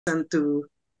to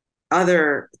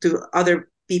other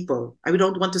people. I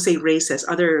don't want to say races,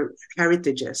 other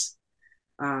heritages.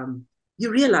 You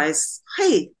realize,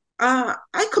 hey,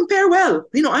 I compare well.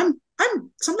 I'm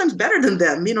sometimes better than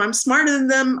them. I'm smarter than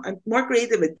them. I'm more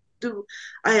creative.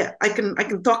 I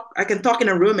can talk in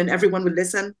a room and everyone will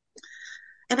listen.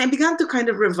 And I began to kind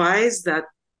of revise that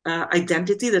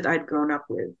identity that I'd grown up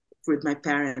with my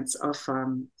parents of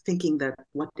thinking that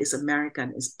what is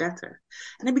American is better.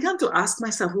 And I began to ask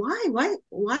myself, why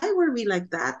were we like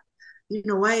that?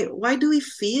 Why do we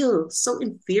feel so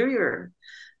inferior,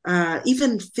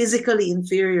 even physically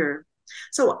inferior?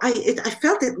 So I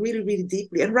felt it really, really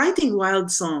deeply. And writing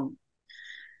Wild Song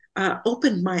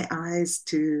opened my eyes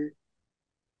to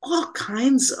all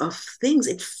kinds of things.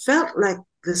 It felt like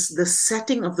the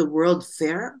setting of the World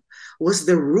Fair was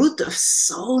the root of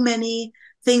so many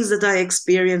things that I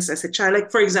experienced as a child.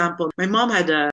 Like, for example, my mom had a